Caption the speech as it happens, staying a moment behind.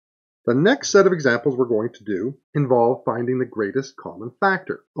The next set of examples we're going to do involve finding the greatest common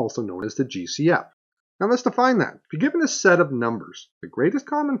factor, also known as the GCF. Now let's define that. If you're given a set of numbers, the greatest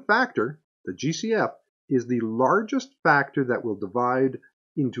common factor, the GCF, is the largest factor that will divide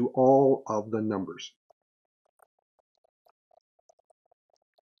into all of the numbers.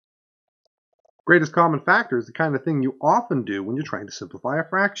 Greatest common factor is the kind of thing you often do when you're trying to simplify a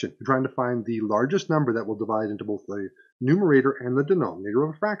fraction. You're trying to find the largest number that will divide into both the numerator and the denominator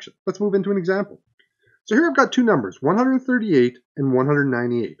of a fraction. Let's move into an example. So here I've got two numbers, 138 and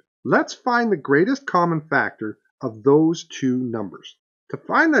 198. Let's find the greatest common factor of those two numbers. To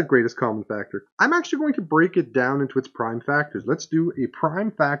find that greatest common factor, I'm actually going to break it down into its prime factors. Let's do a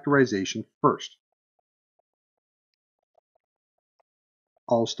prime factorization first.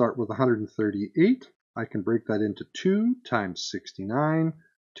 I'll start with 138. I can break that into 2 times 69.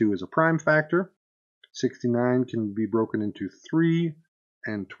 2 is a prime factor. 69 can be broken into 3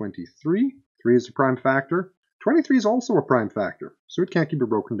 and 23. 3 is a prime factor. 23 is also a prime factor, so it can't be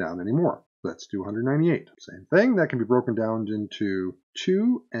broken down anymore. Let's do 198. Same thing, that can be broken down into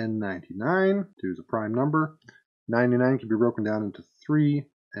 2 and 99. 2 is a prime number. 99 can be broken down into 3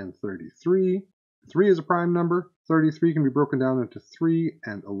 and 33. 3 is a prime number. 33 can be broken down into 3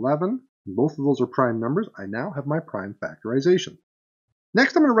 and 11. Both of those are prime numbers. I now have my prime factorization.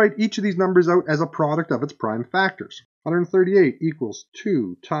 Next, I'm going to write each of these numbers out as a product of its prime factors. 138 equals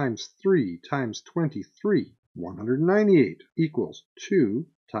 2 times 3 times 23. 198 equals 2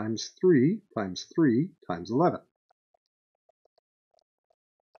 times 3 times 3 times 11.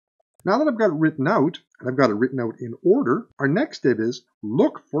 Now that I've got it written out, and I've got it written out in order, our next step is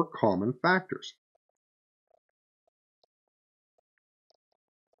look for common factors.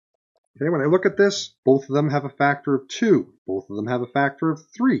 Okay, when I look at this, both of them have a factor of 2. Both of them have a factor of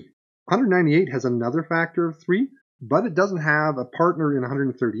 3. 198 has another factor of 3, but it doesn't have a partner in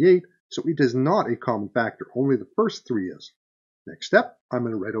 138, so it is not a common factor. Only the first 3 is. Next step, I'm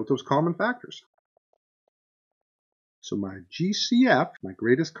going to write out those common factors. So my GCF, my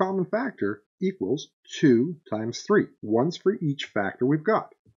greatest common factor, equals 2 times 3. Once for each factor we've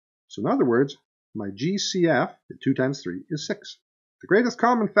got. So in other words, my GCF, 2 times 3, is 6. The greatest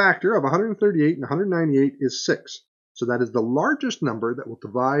common factor of 138 and 198 is 6. So that is the largest number that will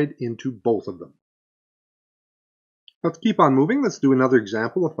divide into both of them. Let's keep on moving. Let's do another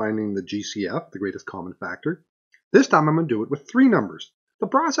example of finding the GCF, the greatest common factor. This time I'm going to do it with 3 numbers. The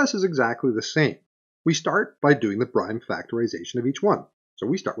process is exactly the same. We start by doing the prime factorization of each one. So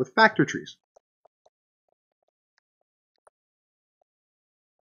we start with factor trees.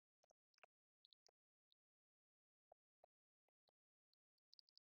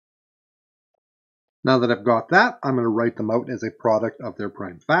 Now that I've got that, I'm going to write them out as a product of their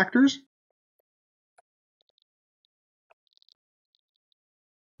prime factors.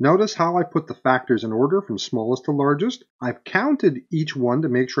 Notice how I put the factors in order from smallest to largest. I've counted each one to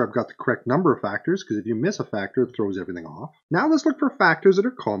make sure I've got the correct number of factors, because if you miss a factor, it throws everything off. Now let's look for factors that are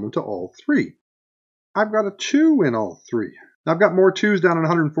common to all 3. I've got a 2 in all 3. Now I've got more 2's down in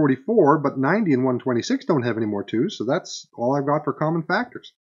 144, but 90 and 126 don't have any more 2's, so that's all I've got for common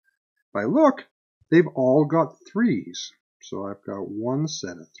factors. If I look, they've all got 3's. So I've got one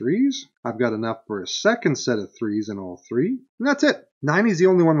set of 3's. I've got enough for a second set of 3's in all 3. And that's it. 90 is the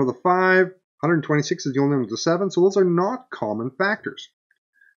only one with a 5. 126 is the only one with a 7. So those are not common factors.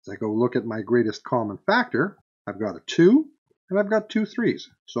 As I go look at my greatest common factor, I've got a 2 and I've got 2 3's.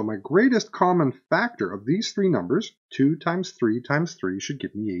 So my greatest common factor of these 3 numbers, 2 times 3 times 3, should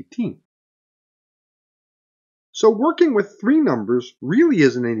give me 18. So working with 3 numbers really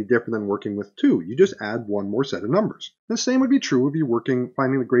isn't any different than working with 2. You just add one more set of numbers. The same would be true if you're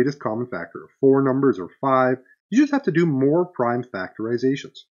finding the greatest common factor of 4 numbers or 5. You just have to do more prime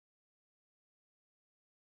factorizations.